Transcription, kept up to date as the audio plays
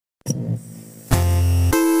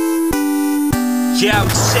Yo,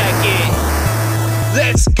 check it.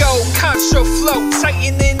 Let's go, Contra flow,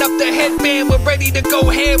 tightening up the headband. We're ready to go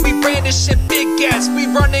ham, we brandishing big gas. We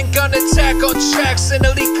running gun attack on tracks. An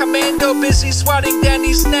elite commando busy swatting down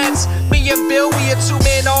these gnats. Me and Bill, we a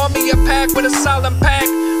two-man army, a pack with a solemn pack.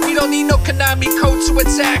 We don't need no Konami code to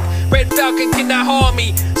attack. Red Falcon cannot harm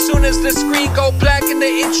me. Soon as the screen go black and the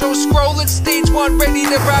intro scroll, it's stage one, ready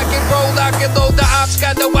to rock and roll. Lock and load, the ops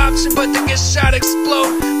got no option but to get shot,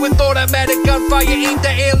 explode. With automatic gunfire aimed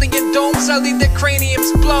at alien domes, I leave the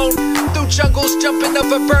craniums blown. Through jungles, jumping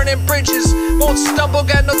over burning bridges. Won't stumble,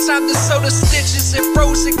 got no time to sew the stitches. It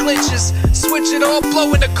frozen glitches. Switch it all,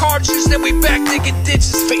 blowing the cartridge, then we back digging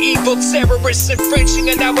ditches. For evil terrorists infringing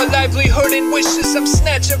on our livelihood and wishes. I'm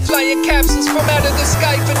snatching flying capsules from out of the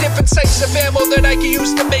sky for different types of ammo that I can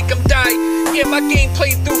use to make them die. Yeah, my game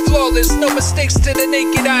played through flawless, no mistakes to the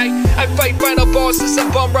naked eye. I fight final bosses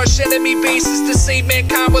and bum rush enemy bases to save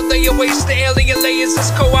mankind. Will lay waste to alien layers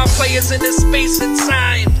as co-op players in this space and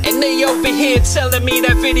time. And they over here telling me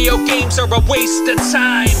that video games are a waste of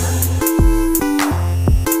time.